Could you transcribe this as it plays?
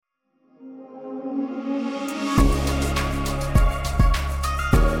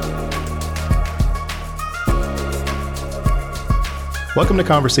Welcome to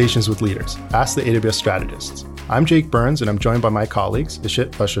Conversations with Leaders, Ask the AWS Strategists. I'm Jake Burns, and I'm joined by my colleagues,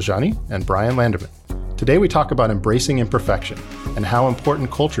 Ishit Vashajani and Brian Landerman. Today we talk about embracing imperfection and how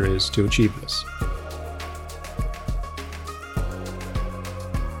important culture is to achieve this.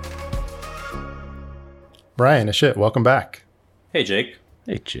 Brian, Ishit, welcome back. Hey, Jake.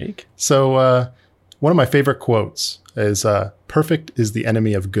 Hey, Jake. So one of my favorite quotes is, perfect is the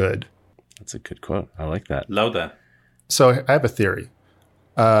enemy of good. That's a good quote. I like that. Love that. So I have a theory.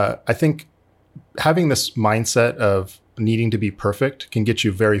 I think having this mindset of needing to be perfect can get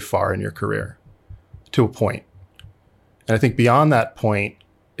you very far in your career to a point. And I think beyond that point,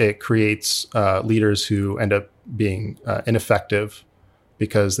 it creates leaders who end up being ineffective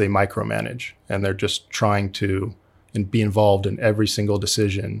because they micromanage and they're just trying to be involved in every single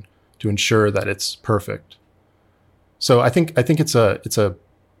decision to ensure that it's perfect. So I think it's a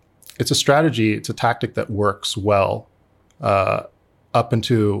strategy, it's a tactic that works well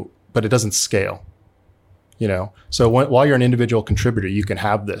but it doesn't scale, So while you're an individual contributor, you can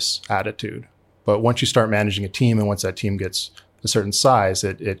have this attitude. But once you start managing a team and once that team gets a certain size,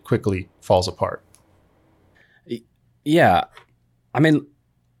 it quickly falls apart. Yeah. I mean,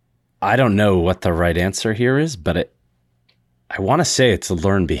 I don't know what the right answer here is, but I want to say it's a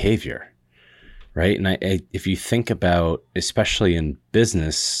learned behavior, right? And if you think about, especially in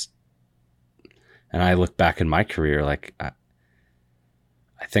business, and I look back in my career, like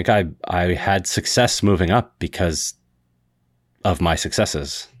I think I had success moving up because of my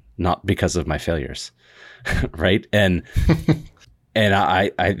successes, not because of my failures, right? And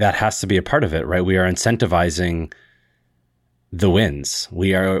I that has to be a part of it, right? We are incentivizing the wins.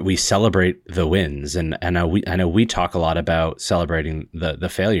 We celebrate the wins, and I know we talk a lot about celebrating the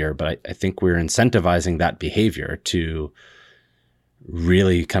failure, but I think we're incentivizing that behavior to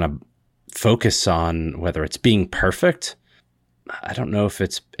really kind of focus on whether it's being perfect. I don't know if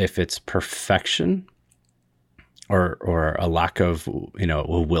it's perfection or a lack of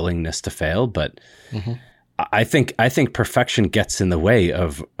a willingness to fail, but I think perfection gets in the way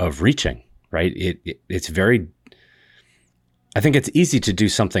of reaching, right? It's very. I think it's easy to do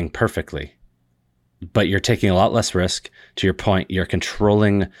something perfectly, but you're taking a lot less risk. To your point, you're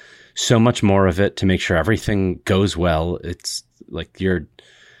controlling so much more of it to make sure everything goes well. It's like you're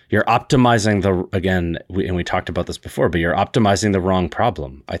optimizing and we talked about this before, but you're optimizing the wrong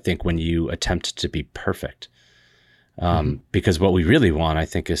problem, I think, when you attempt to be perfect. Because what we really want, I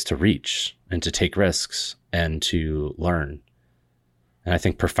think, is to reach and to take risks and to learn. And I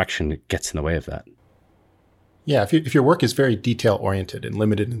think perfection gets in the way of that. Yeah, if your work is very detail-oriented and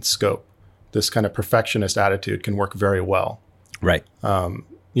limited in scope, this kind of perfectionist attitude can work very well. Right.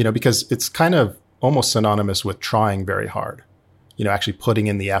 Because it's kind of almost synonymous with trying very hard. Actually putting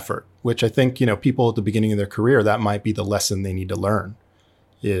in the effort, which I think, people at the beginning of their career, that might be the lesson they need to learn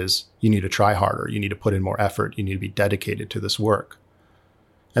is you need to try harder. You need to put in more effort. You need to be dedicated to this work.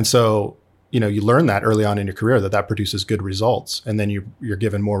 And so, you learn that early on in your career that produces good results. And then you're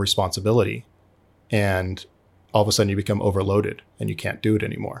given more responsibility and all of a sudden you become overloaded and you can't do it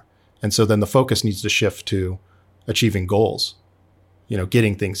anymore. And so then the focus needs to shift to achieving goals,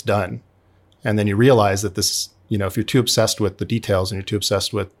 getting things done. And then you realize that this, if you're too obsessed with the details and you're too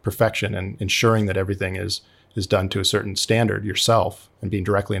obsessed with perfection and ensuring that everything is done to a certain standard yourself and being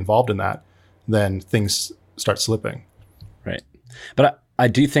directly involved in that, then things start slipping. Right. But I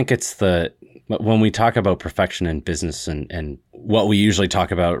do think when we talk about perfection in business and what we usually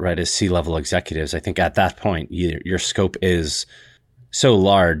talk about, right, is C-level executives, I think at that point, your scope is so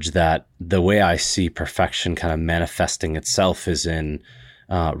large that the way I see perfection kind of manifesting itself is in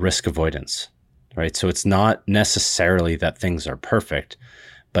risk avoidance. Right. So it's not necessarily that things are perfect,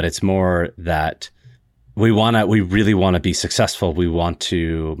 but it's more that we really want to be successful. We want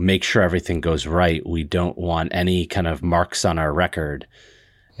to make sure everything goes right. We don't want any kind of marks on our record.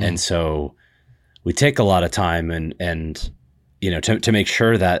 And so we take a lot of time and to make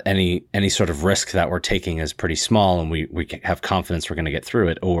sure that any sort of risk that we're taking is pretty small and we have confidence we're going to get through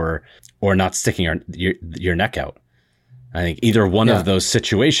it or not sticking your neck out. I think either one of those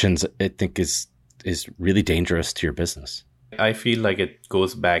situations, I think is really dangerous to your business. I feel like it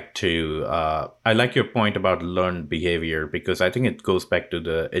goes back to, I like your point about learned behavior because I think it goes back to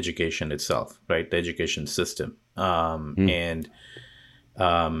the education itself, right? The education system. And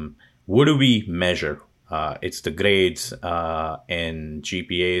what do we measure? It's the grades and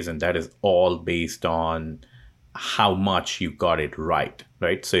GPAs, and that is all based on how much you got it right?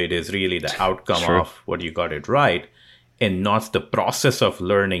 So it is really the outcome Sure. of what you got it right and not the process of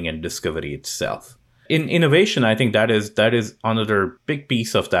learning and discovery itself. in innovation, I think that is another big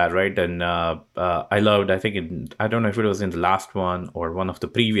piece of that, right? And I loved, I don't know if it was in the last one or one of the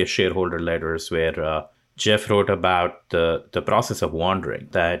previous shareholder letters where Jeff wrote about the process of wandering,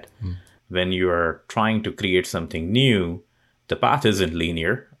 that when you are trying to create something new, the path isn't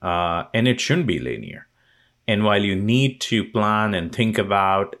linear, and it shouldn't be linear. And while you need to plan and think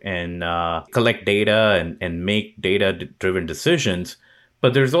about and collect data and make data-driven decisions,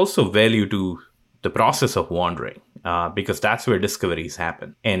 but there's also value to the process of wandering, because that's where discoveries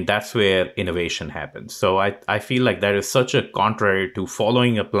happen. And that's where innovation happens. So I feel like that is such a contrary to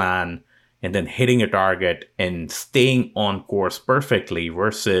following a plan and then hitting a target and staying on course perfectly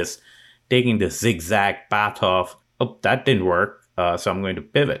versus taking the zigzag path of, oh, that didn't work. So I'm going to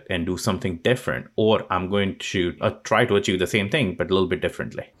pivot and do something different, or I'm going to try to achieve the same thing, but a little bit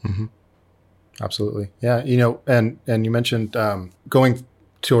differently. Mm-hmm. Absolutely. Yeah. And you mentioned going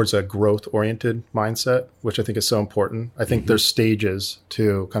towards a growth-oriented mindset, which I think is so important. I think there's stages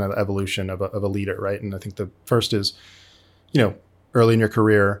to kind of the evolution of a leader, right? And I think the first is, early in your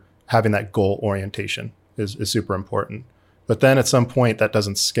career, having that goal orientation is super important. But then at some point that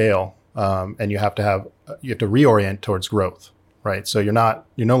doesn't scale, and you have to reorient towards growth. Right. So you're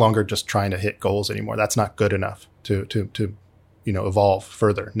no longer just trying to hit goals anymore. That's not good enough to evolve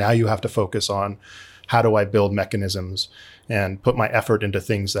further. Now you have to focus on, how do I build mechanisms and put my effort into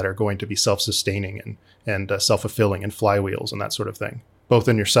things that are going to be self-sustaining and self-fulfilling and flywheels and that sort of thing, both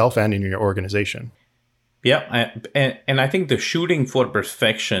in yourself and in your organization. Yeah. And I think the shooting for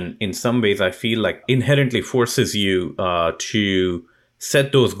perfection in some ways, I feel like inherently forces you to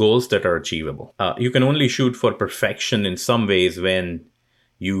set those goals that are achievable. You can only shoot for perfection in some ways when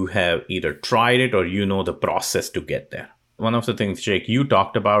you have either tried it or the process to get there. One of the things, Jake, you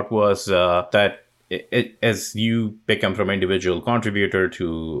talked about was that as you become from individual contributor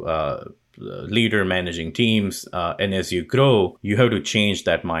to leader managing teams, and as you grow, you have to change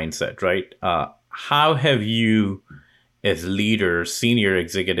that mindset, right? How have you, as leaders, senior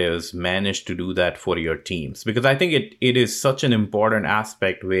executives, managed to do that for your teams? Because I think it is such an important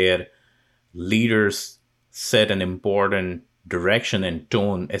aspect where leaders set an important direction and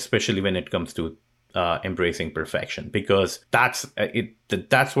tone, especially when it comes to embracing perfection, because that's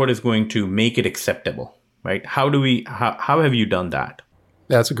what is going to make it acceptable, right? How have you done that?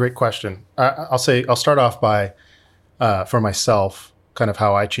 Yeah, that's a great question. I'll start off by, for myself, kind of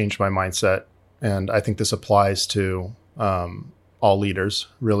how I changed my mindset. And I think this applies to all leaders,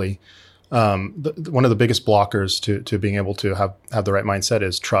 really. One of the biggest blockers to being able to have the right mindset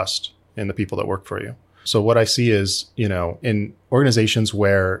is trust in the people that work for you. So what I see is, in organizations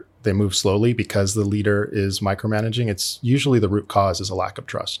where they move slowly because the leader is micromanaging, it's usually the root cause is a lack of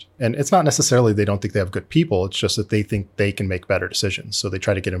trust. And it's not necessarily they don't think they have good people. It's just that they think they can make better decisions. So they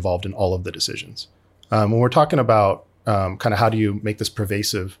try to get involved in all of the decisions. When we're talking about kind of how do you make this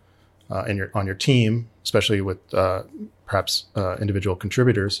pervasive on your team, especially with perhaps individual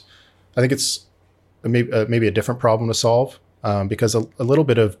contributors, I think it's maybe a different problem to solve, because a little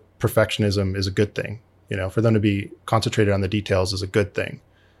bit of perfectionism is a good thing. For them to be concentrated on the details is a good thing,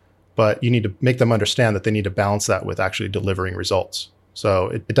 but you need to make them understand that they need to balance that with actually delivering results. So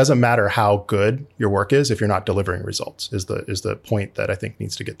it doesn't matter how good your work is if you're not delivering results. Is the point that I think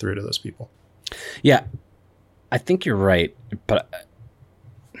needs to get through to those people. Yeah, I think you're right, but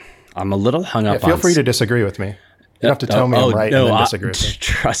I'm a little hung up. Feel free to disagree with me. You don't have to tell me I'm right and then disagree with me.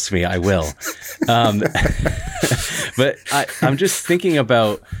 Trust me, I will. But I'm just thinking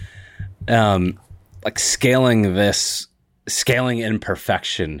about like scaling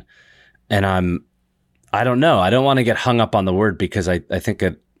imperfection, and I don't know. I don't want to get hung up on the word, because I think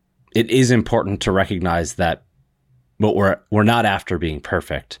it is important to recognize that we're not after being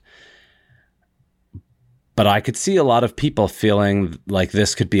perfect. But I could see a lot of people feeling like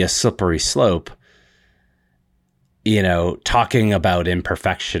this could be a slippery slope, talking about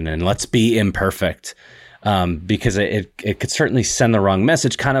imperfection and let's be imperfect, because it could certainly send the wrong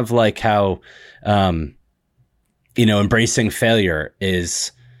message, kind of like how, embracing failure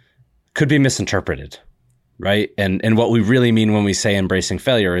could be misinterpreted, right? And what we really mean when we say embracing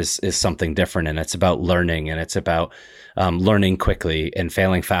failure is something different, and it's about learning, and it's about learning quickly and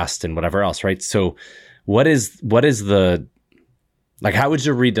failing fast and whatever else, right? So what is the, like, how would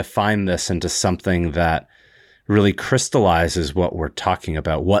you redefine this into something that really crystallizes what we're talking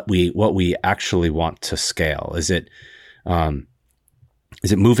about, what we actually want to scale? Is it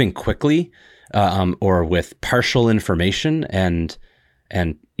moving quickly, or with partial information and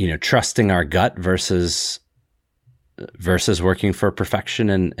trusting our gut versus working for perfection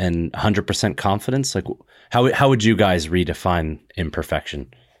and 100% confidence? Like, how would you guys redefine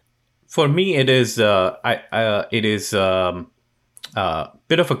imperfection? For me, it is it is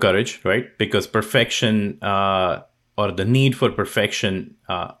bit of a courage, right? Because perfection or the need for perfection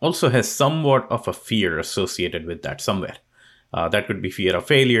also has somewhat of a fear associated with that somewhere. That could be fear of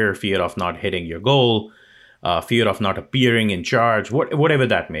failure, fear of not hitting your goal, fear of not appearing in charge, whatever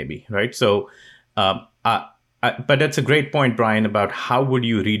that may be, right? So, but that's a great point, Brian, about how would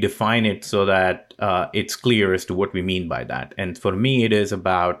you redefine it so that it's clear as to what we mean by that. And for me, it is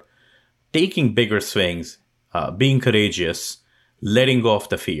about taking bigger swings, being courageous, letting go of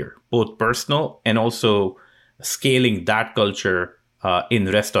the fear, both personal and also scaling that culture in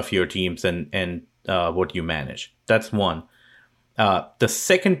the rest of your teams and what you manage. That's one. The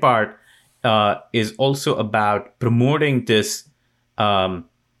second part is also about promoting this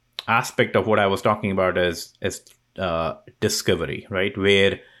aspect of what I was talking about as discovery, right?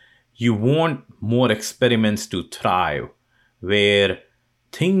 Where you want more experiments to thrive, where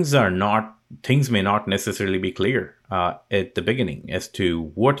things may not necessarily be clear at the beginning as to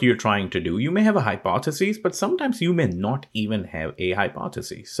what you're trying to do. You may have a hypothesis, but sometimes you may not even have a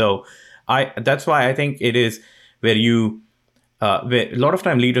hypothesis. So that's why I think it is where where a lot of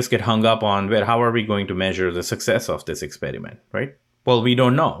time leaders get hung up on how are we going to measure the success of this experiment, right? Well, we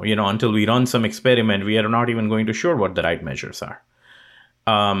don't know, until we run some experiment, we are not even going to sure what the right measures are.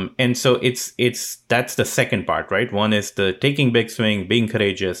 And so that's the second part, right? One is the taking big swing, being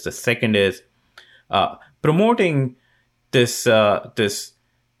courageous. The second is promoting this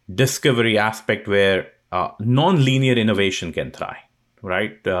discovery aspect where non-linear innovation can thrive,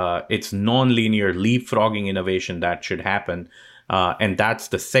 right? It's non-linear leapfrogging innovation that should happen. And that's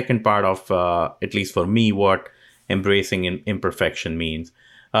the second part of, at least for me, what embracing imperfection means.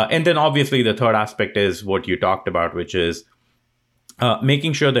 And then obviously the third aspect is what you talked about, which is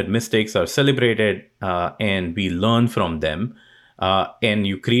making sure that mistakes are celebrated and we learn from them. And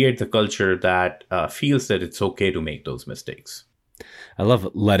you create the culture that feels that it's okay to make those mistakes. I love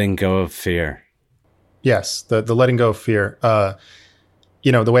letting go of fear. Yes, the letting go of fear. The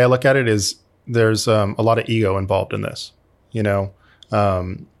way I look at it is there's a lot of ego involved in this, and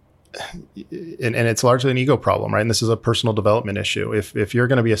it's largely an ego problem, right? And this is a personal development issue. If you're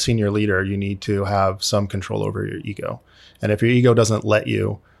going to be a senior leader, you need to have some control over your ego. And if your ego doesn't let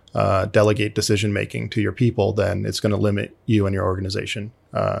you delegate decision making to your people, then it's going to limit you and your organization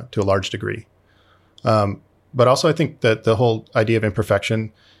to a large degree. But also, I think that the whole idea of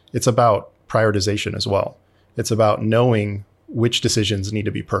imperfection, it's about prioritization as well. It's about knowing which decisions need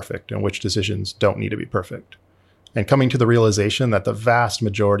to be perfect and which decisions don't need to be perfect. And coming to the realization that the vast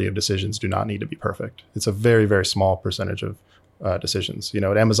majority of decisions do not need to be perfect. It's a very, very small percentage of decisions.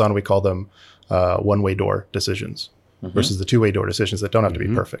 At Amazon, we call them one-way door decisions versus the two-way door decisions that don't have to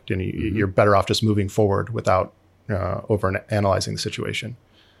be perfect. And you're better off just moving forward without over analyzing the situation.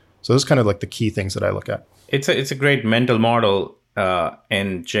 So those are kind of like the key things that I look at. It's a great mental model.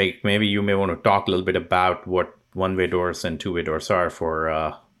 And Jake, maybe you may want to talk a little bit about what one-way doors and two-way doors are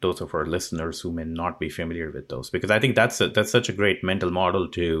for those of our listeners who may not be familiar with those, because I think that's such a great mental model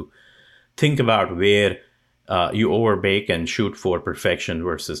to think about where you overbake and shoot for perfection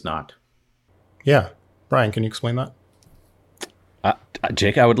versus not. Yeah. Brian, can you explain that?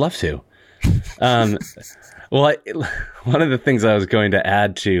 Jake, I would love to. Well, one of the things I was going to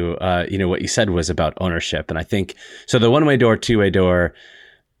add to, what you said was about ownership. And I think, so the one-way door, two-way door,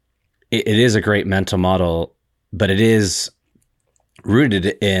 it is a great mental model, but it is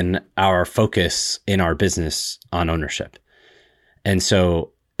rooted in our focus in our business on ownership. And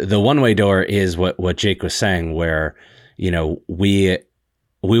so the one-way door is what Jake was saying, where, we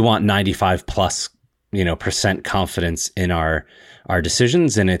want 95 plus, % confidence in our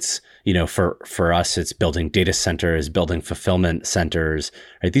decisions. And it's, for us, it's building data centers, building fulfillment centers,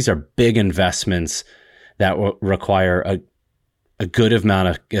 right? These are big investments that require a good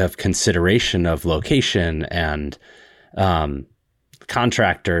amount of consideration of location and,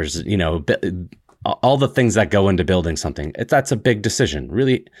 contractors, all the things that go into building something. That's a big decision,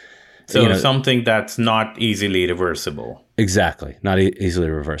 really. So something that's not easily reversible. Exactly. Not easily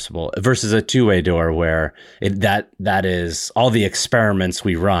reversible versus a two-way door where that is all the experiments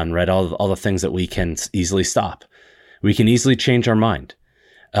we run, right? All the things that we can easily stop. We can easily change our mind.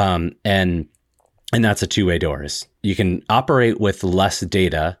 And that's a two-way door. You can operate with less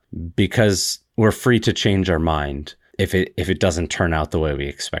data because we're free to change our mind if it doesn't turn out the way we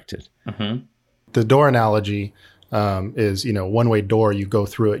expected. Mm-hmm. The door analogy is, one-way door, you go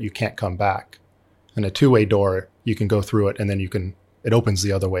through it, you can't come back. And a two-way door, you can go through it and then it opens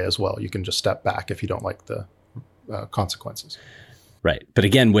the other way as well. You can just step back if you don't like the consequences. Right. But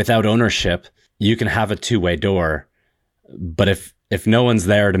again, without ownership, you can have a two-way door, but if no one's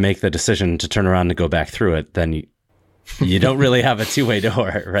there to make the decision to turn around and go back through it, then you don't really have a two-way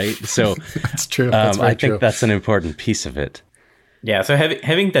door, right? So that's true. That's I think that's an important piece of it. Yeah, so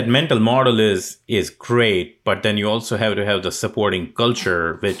having that mental model is great, but then you also have to have the supporting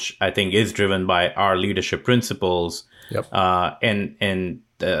culture, which I think is driven by our leadership principles, and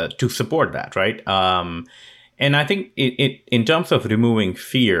to support that, right? And I think it in terms of removing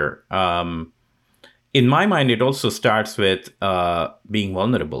fear, in my mind, it also starts with being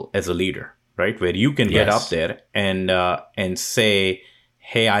vulnerable as a leader, right? Where you can get up there and say,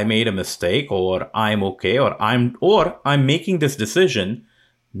 hey, I made a mistake, or I'm okay, or I'm making this decision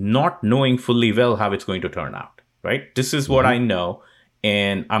not knowing fully well how it's going to turn out, right? This is what I know,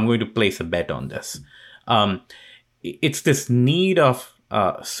 and I'm going to place a bet on this. It's this need of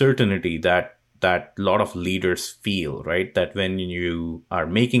certainty that a lot of leaders feel, right? That when you are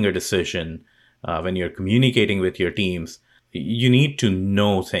making a decision, when you're communicating with your teams, you need to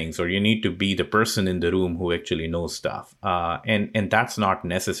know things, or you need to be the person in the room who actually knows stuff. And that's not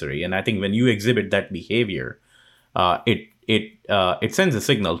necessary. And I think when you exhibit that behavior, it sends a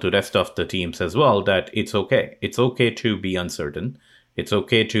signal to the rest of the teams as well that it's okay. It's okay to be uncertain. It's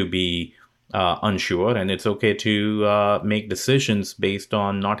okay to be unsure, and it's okay to make decisions based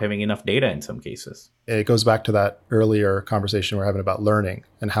on not having enough data in some cases. It goes back to that earlier conversation we're having about learning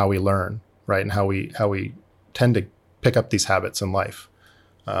and how we learn, right? And how we tend to pick up these habits in life.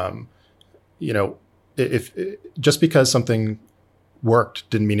 If just because something worked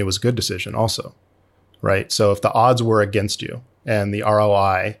didn't mean it was a good decision also, right? So if the odds were against you and the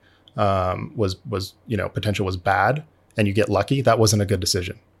ROI was potential was bad, and you get lucky, that wasn't a good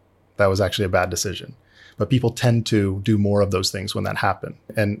decision. That was actually a bad decision. But people tend to do more of those things when that happen.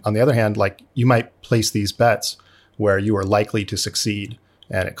 And on the other hand, like, you might place these bets where you are likely to succeed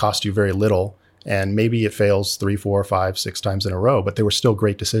and it cost you very little. And maybe it fails 3, 4, 5, 6 times in a row, but they were still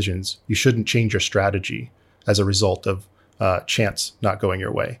great decisions. You shouldn't change your strategy as a result of chance not going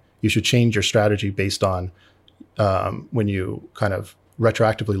your way. You should change your strategy based on when you kind of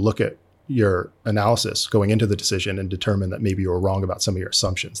retroactively look at your analysis going into the decision and determine that maybe you were wrong about some of your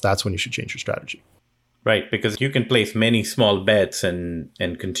assumptions. That's when you should change your strategy. Right, because you can place many small bets and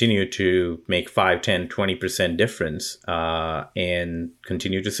continue to make 5, 10, 20% difference and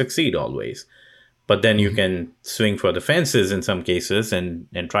continue to succeed always. But then you can swing for the fences in some cases and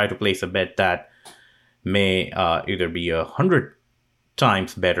try to place a bet that may either be 100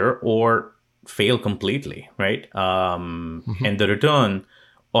 times better or fail completely, right? And the return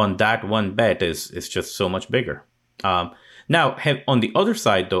on that one bet is just so much bigger. Now, on the other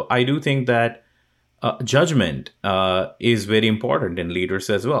side, though, I do think that judgment is very important in leaders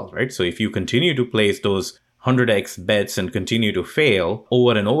as well, right? So if you continue to place those 100x bets and continue to fail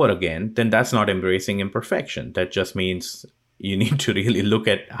over and over again, then that's not embracing imperfection. That just means you need to really look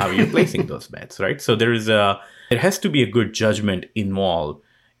at how you're placing those bets, right? So there has to be a good judgment involved,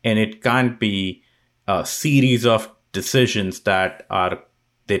 and it can't be a series of decisions that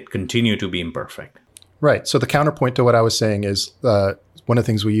continue to be imperfect. Right. So the counterpoint to what I was saying is one of the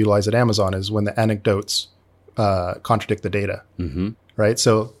things we utilize at Amazon is when the anecdotes contradict the data. Right.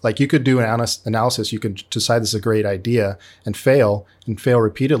 So like, you could do an analysis, you could decide this is a great idea and fail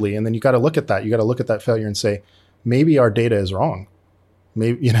repeatedly. And then you got to look at that. You got to look at that failure and say, maybe our data is wrong.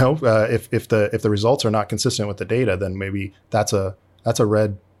 Maybe, if the results are not consistent with the data, then maybe that's a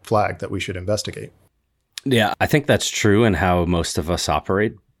red flag that we should investigate. Yeah, I think that's true in how most of us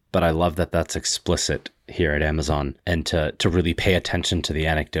operate, but I love that that's explicit here at Amazon, and to really pay attention to the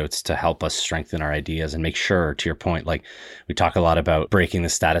anecdotes to help us strengthen our ideas and make sure, to your point, like, we talk a lot about breaking the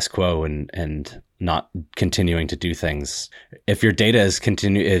status quo and not continuing to do things. If your data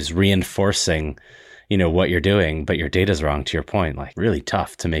is reinforcing, what you're doing, but your data's wrong, to your point, like, really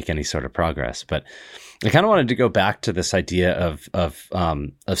tough to make any sort of progress. But I kind of wanted to go back to this idea of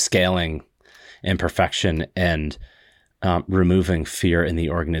scaling imperfection and removing fear in the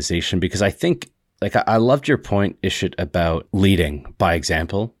organization, because I think, like, I loved your point, Ishit, about leading by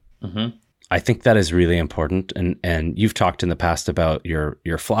example. I think that is really important. And you've talked in the past about your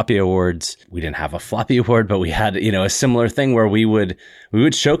Floppy Awards. We didn't have a Floppy Award, but we had, a similar thing where we would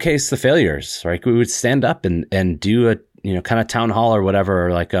showcase the failures, right? We would stand up and do a, kind of town hall or whatever,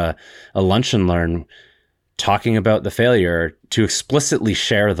 or like a lunch and learn, talking about the failure to explicitly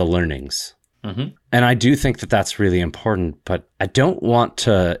share the learnings. And I do think that that's really important, but I don't want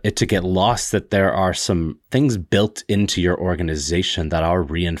it to get lost that there are some things built into your organization that are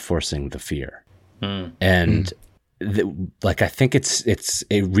reinforcing the fear. And I think it's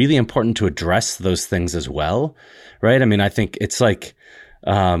really important to address those things as well, right? I mean, I think it's like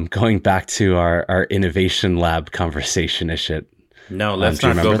going back to our innovation lab conversation, Ishit. No, let's Do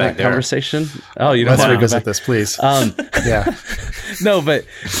you not go remember back that there. conversation? Oh, you don't Let's want to go revisit back? this, please. Yeah. No,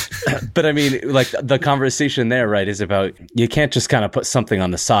 but I mean, like the conversation there, right, is about you can't just kind of put something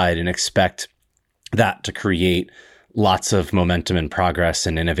on the side and expect that to create lots of momentum and progress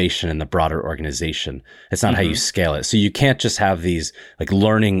and innovation in the broader organization. It's not how you scale it. So you can't just have these like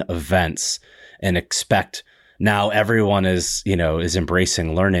learning events and expect now everyone is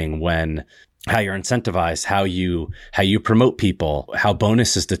embracing learning when how you're incentivized, how you promote people, how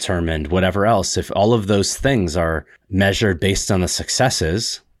bonus is determined, whatever else. If all of those things are measured based on the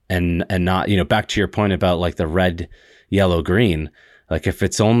successes and not, back to your point about like the red, yellow, green, like if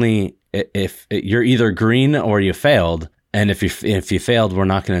you're either green or you failed, and if you failed, we're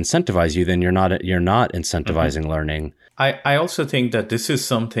not going to incentivize you, then you're not incentivizing learning. I also think that this is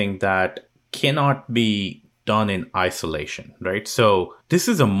something that cannot be done in isolation, right? So this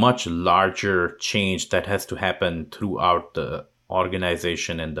is a much larger change that has to happen throughout the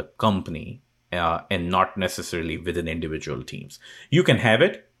organization and the company, and not necessarily within individual teams. You can have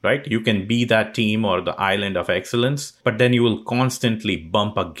it, right? You can be that team or the island of excellence, but then you will constantly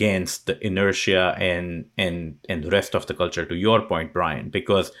bump against the inertia and the rest of the culture, to your point, Brian,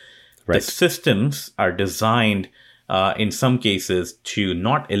 because the systems are designed in some cases to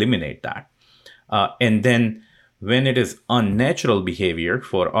not eliminate that. And then when it is unnatural behavior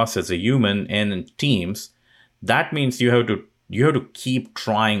for us as a human and in teams, that means you have to keep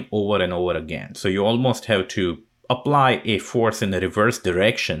trying over and over again. So you almost have to apply a force in the reverse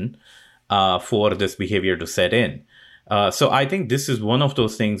direction for this behavior to set in. So I think this is one of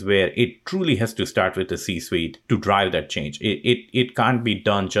those things where it truly has to start with the C-suite to drive that change. It can't be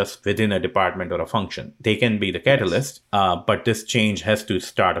done just within a department or a function. They can be the catalyst, but this change has to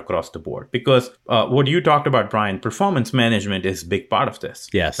start across the board. Because what you talked about, Brian, performance management is a big part of this.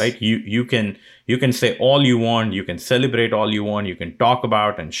 Yes. Right? You can say all you want, you can celebrate all you want, you can talk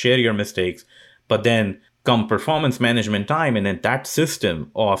about and share your mistakes, but then come performance management time, and then that system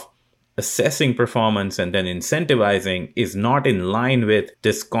of assessing performance and then incentivizing is not in line with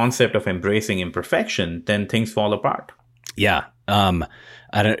this concept of embracing imperfection, then things fall apart. Yeah. I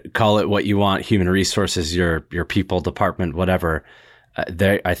don't call it what you want, human resources, your people department, whatever.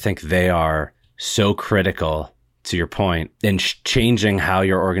 I think they are so critical, to your point, in changing how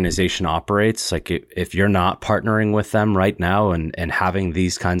your organization operates. Like if you're not partnering with them right now and having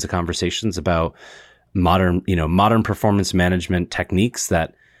these kinds of conversations about modern performance management techniques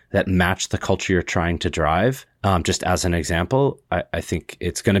that match the culture you're trying to drive. Just as an example, I think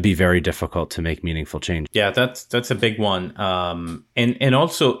it's going to be very difficult to make meaningful change. Yeah, that's a big one. And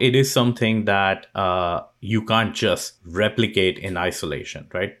also it is something that you can't just replicate in isolation,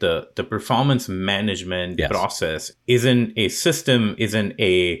 right? The performance management process isn't a system, isn't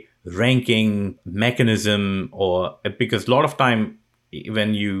a ranking mechanism, or because a lot of time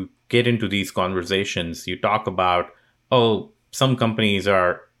when you get into these conversations, you talk about, some companies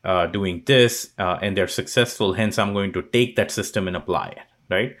are doing this and they're successful, hence I'm going to take that system and apply it,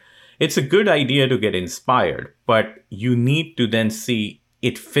 right? It's a good idea to get inspired, but you need to then see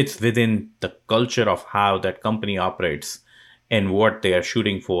it fits within the culture of how that company operates and what they are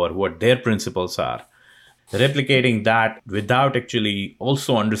shooting for, what their principles are. Replicating that without actually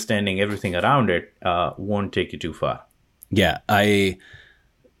also understanding everything around it won't take you too far. Yeah, I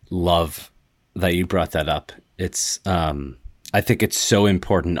love that you brought that up. It's I think it's so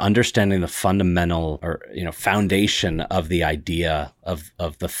important understanding the fundamental or foundation of the idea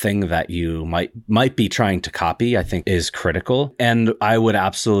of the thing that you might be trying to copy. I think is critical, and I would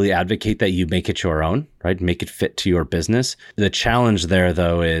absolutely advocate that you make it your own, right? Make it fit to your business. The challenge there,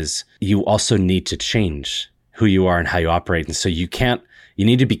 though, is you also need to change who you are and how you operate, and so you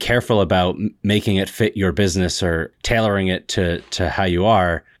need to be careful about making it fit your business or tailoring it to how you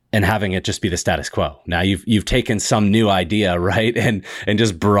are, and having it just be the status quo. Now you've taken some new idea, right? And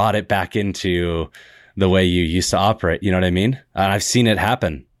just brought it back into the way you used to operate. You know what I mean? And I've seen it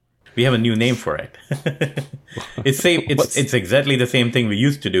happen. We have a new name for it. It's exactly the same thing we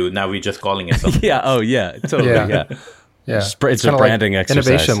used to do. Now we're just calling it something. Yeah. Oh yeah. Totally. Yeah. Yeah. It's a branding like exercise.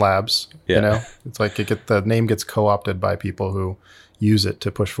 Innovation labs. Yeah. It's like the name gets co-opted by people who use it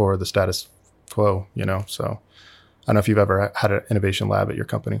to push forward the status quo, so I don't know if you've ever had an innovation lab at your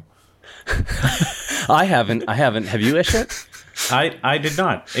company. I haven't. Have you, Ishit? I did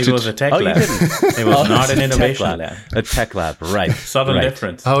not. It was a tech lab. It was not an innovation lab. A tech lab, right. Subtle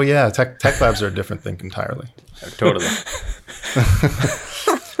difference. Oh, yeah. Tech labs are a different thing entirely. Totally.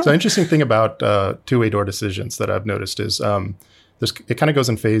 So an interesting thing about two-way door decisions that I've noticed is it kind of goes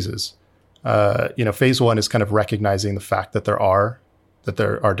in phases. Phase one is kind of recognizing the fact that there are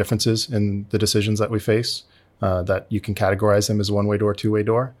differences in the decisions that we face. that you can categorize them as one-way door, two-way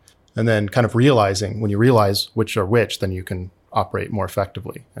door. And then kind of realizing, when you realize which are which, then you can operate more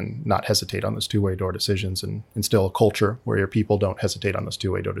effectively and not hesitate on those two-way door decisions, and instill a culture where your people don't hesitate on those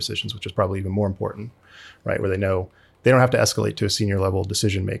two-way door decisions, which is probably even more important, right? Where they know they don't have to escalate to a senior level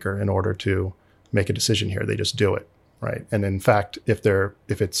decision maker in order to make a decision here. They just do it, right? And in fact, if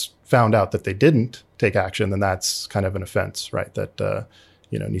it's found out that they didn't take action, then that's kind of an offense, right? That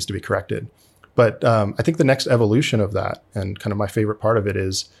needs to be corrected. But I think the next evolution of that, and kind of my favorite part of it,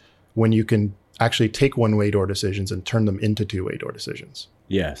 is when you can actually take one-way door decisions and turn them into two-way door decisions.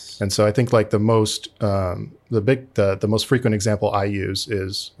 Yes. And so I think like the most frequent example I use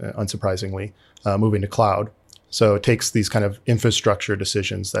is, unsurprisingly, moving to cloud. So it takes these kind of infrastructure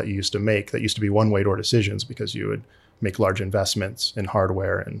decisions that you used to make, that used to be one-way door decisions because you would make large investments in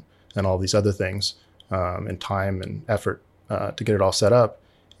hardware and all these other things, and time and effort to get it all set up.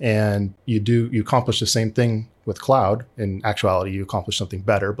 And you accomplish the same thing with cloud. In actuality, you accomplish something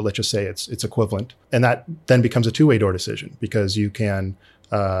better, but let's just say it's equivalent. And that then becomes a two-way door decision because you can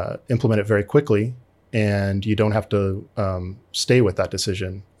implement it very quickly, and you don't have to stay with that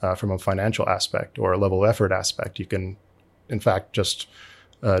decision from a financial aspect or a level of effort aspect. You can, in fact, just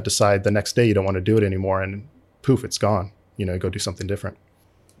decide the next day you don't want to do it anymore, and poof, it's gone. Go do something different.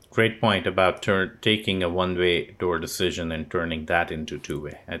 Great point about taking a one-way door decision and turning that into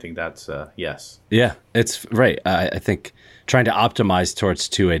two-way. I think that's yes. Yeah, it's right. I think trying to optimize towards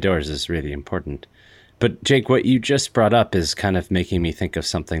two-way doors is really important. But Jake, what you just brought up is kind of making me think of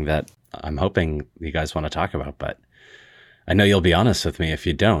something that I'm hoping you guys want to talk about, but I know you'll be honest with me if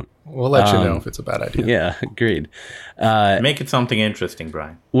you don't. We'll let you know if it's a bad idea. Yeah, agreed. Make it something interesting,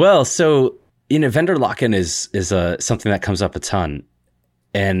 Brian. Well, so vendor lock-in is something that comes up a ton.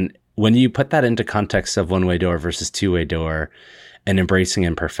 And when you put that into context of one-way door versus two-way door and embracing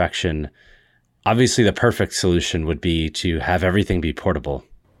imperfection, obviously the perfect solution would be to have everything be portable,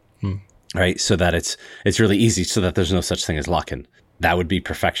 right? So that it's really easy, so that there's no such thing as lock-in. That would be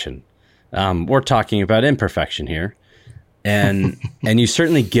perfection. We're talking about imperfection here. And you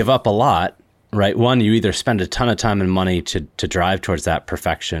certainly give up a lot, right? One, you either spend a ton of time and money to drive towards that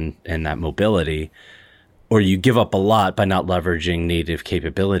perfection and that mobility, or you give up a lot by not leveraging native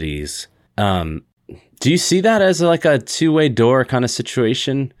capabilities. Do you see that as like a two-way door kind of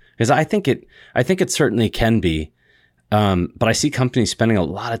situation? Because I think it certainly can be, but I see companies spending a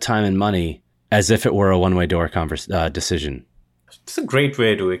lot of time and money as if it were a one-way door decision. It's a great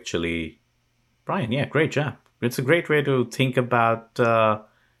way to actually, Brian. Yeah, great job. It's a great way to think about.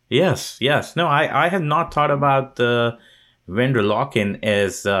 Yes. No, I have not thought about the vendor lock-in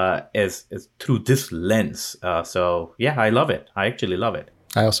as through this lens. So yeah, I love it. I actually love it.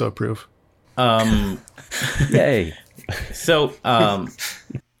 I also approve. Yay. So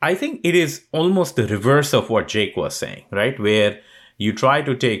I think it is almost the reverse of what Jake was saying, right? Where you try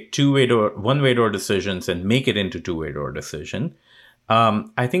to take one-way door decisions and make it into two-way door decision.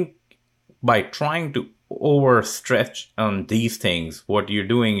 I think by trying to overstretch on these things, what you're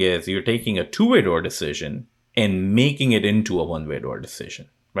doing is you're taking a two-way door decision and making it into a one-way door decision,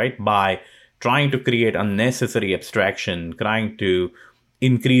 right? By trying to create unnecessary abstraction, trying to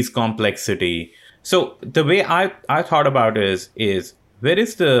increase complexity. So the way I thought about is where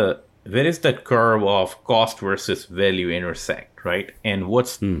is that curve of cost versus value intersect, right? And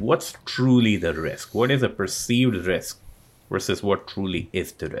what's truly the risk? What is a perceived risk versus what truly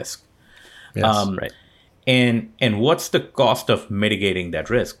is the risk? Yes, right. And what's the cost of mitigating that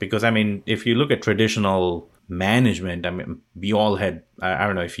risk? Because if you look at traditional management, we all had, I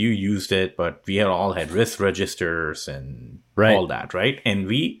don't know if you used it, but we had all had risk registers and all that, right? And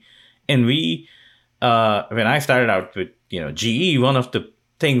we when I started out with GE, one of the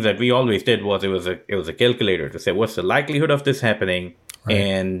things that we always did was it was a calculator to say what's the likelihood of this happening, right,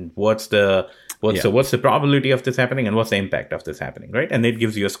 and what's the probability of this happening, and what's the impact of this happening, right? And it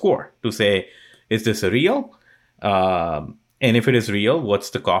gives you a score to say, is this a real? And if it is real,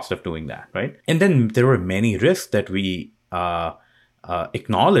 what's the cost of doing that, right? And then there were many risks that we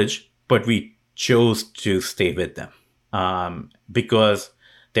acknowledged, but we chose to stay with them because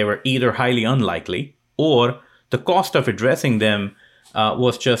they were either highly unlikely or the cost of addressing them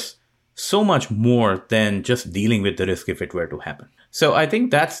was just so much more than just dealing with the risk if it were to happen. So I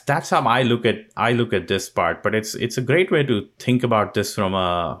think that's how I look at this part. But it's a great way to think about this from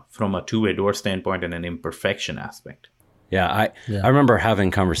a two-way door standpoint and an imperfection aspect. Yeah, I remember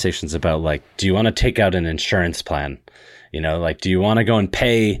having conversations about do you want to take out an insurance plan? Do you want to go and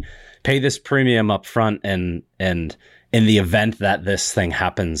pay this premium up front and in the event that this thing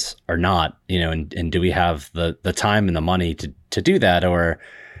happens or not, and do we have the time and the money to do that, or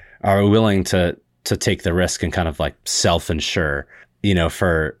are we willing to to take the risk and kind of like self-insure,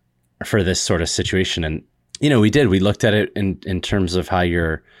 for this sort of situation. And, we looked at it in terms of how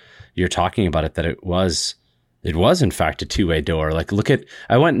you're talking about it, that it was in fact a two-way door. Like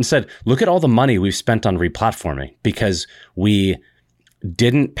I went and said, look at all the money we've spent on replatforming because we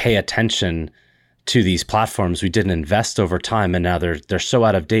didn't pay attention to these platforms. We didn't invest over time, and now they're so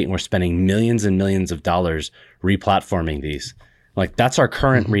out of date, and we're spending millions and millions of dollars replatforming these. Like, that's our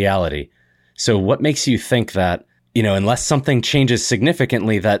current reality. So what makes you think that, unless something changes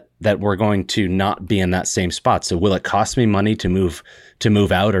significantly, that we're going to not be in that same spot? So will it cost me money to move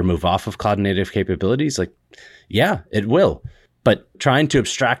out or move off of cloud native capabilities? Like, yeah, it will. But trying to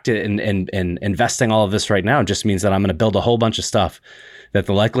abstract it and investing all of this right now just means that I'm going to build a whole bunch of stuff that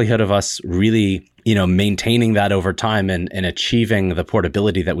the likelihood of us really, maintaining that over time and achieving the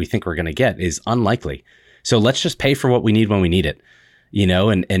portability that we think we're going to get is unlikely. So let's just pay for what we need when we need it,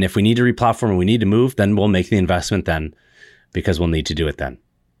 and if we need to replatform and we need to move, then we'll make the investment then, because we'll need to do it then,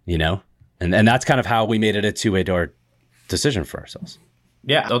 and that's kind of how we made it a two-way door decision for ourselves.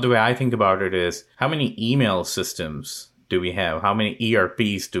 Yeah. The way I think about it is, how many email systems do we have? How many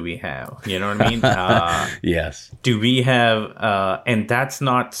ERPs do we have? You know what I mean? Yes. Do we have, and that's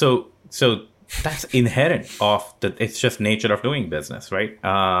not, so that's inherent of it's just nature of doing business, right?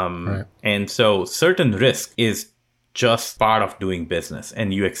 Right. And so certain risk is just part of doing business,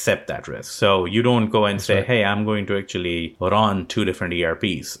 and you accept that risk. So you don't go and say, hey, I'm going to actually run 2 different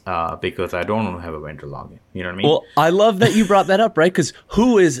ERPs because I don't want to have a vendor login. You know what I mean? Well, I love that you brought that up, right? Because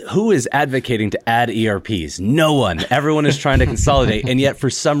who is advocating to add ERPs? No one. Everyone is trying to consolidate. And yet for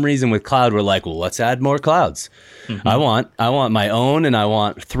some reason with cloud, we're like, well, let's add more clouds. Mm-hmm. I want my own, and I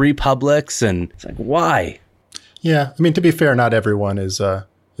want 3 publics. And it's like, why? Yeah. I mean, to be fair, not everyone is saying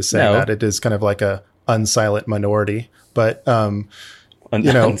that. It is kind of like a unsilent minority, but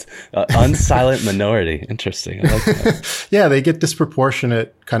unsilent minority. Interesting. I like that. Yeah, they get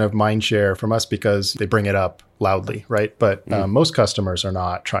disproportionate kind of mind share from us because they bring it up loudly, right? But most customers are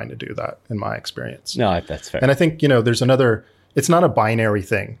not trying to do that, in my experience. No, that's fair. And I think there's another. It's not a binary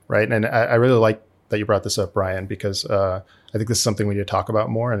thing, right? And I really like that you brought this up, Brian, because I think this is something we need to talk about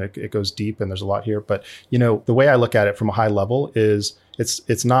more, and it goes deep, and there's a lot here. But the way I look at it from a high level is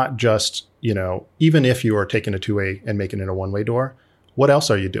it's not just even if you are taking a two-way and making it a one-way door, what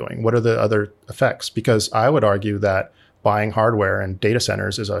else are you doing? What are the other effects? Because I would argue that buying hardware and data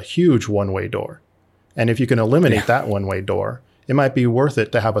centers is a huge one-way door, and if you can eliminate that one-way door, it might be worth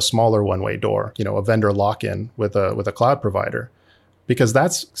it to have a smaller one-way door, a vendor lock-in with a cloud provider, because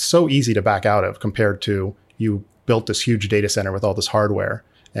that's so easy to back out of compared to you built this huge data center with all this hardware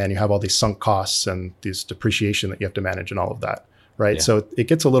and you have all these sunk costs and these depreciation that you have to manage and all of that, right? Yeah. So it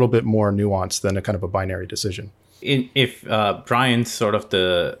gets a little bit more nuanced than a kind of a binary decision. If Brian's sort of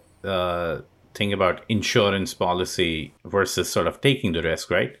the thing about insurance policy versus sort of taking the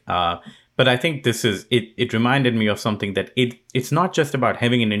risk, right? But I think this is, it reminded me of something that it's not just about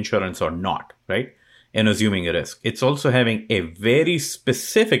having an insurance or not, right? And assuming a risk. It's also having a very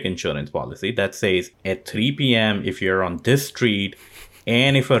specific insurance policy that says at 3 p.m., if you're on this street,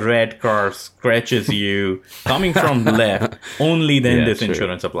 and if a red car scratches you coming from the left, only then this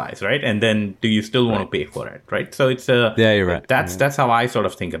insurance applies, right? And then do you still want to pay for it, right? So it's you're right. That's how I sort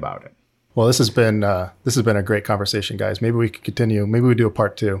of think about it. Well, this has been a great conversation, guys. Maybe we could continue. Maybe we do a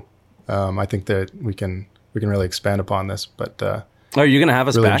part 2. I think that we can really expand upon this. But are you going to have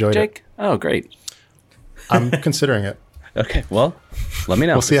us back, Jake? Oh, great. I'm considering it. Okay, well, let me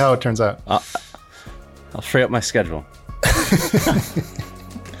know. We'll see how it turns out. I'll free up my schedule.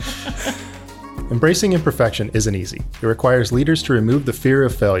 Embracing imperfection isn't easy. It requires leaders to remove the fear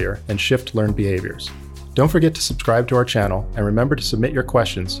of failure and shift learned behaviors. Don't forget to subscribe to our channel, and remember to submit your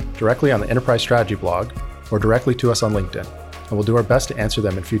questions directly on the Enterprise Strategy blog or directly to us on LinkedIn, and we'll do our best to answer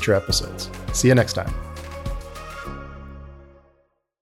them in future episodes. See you next time.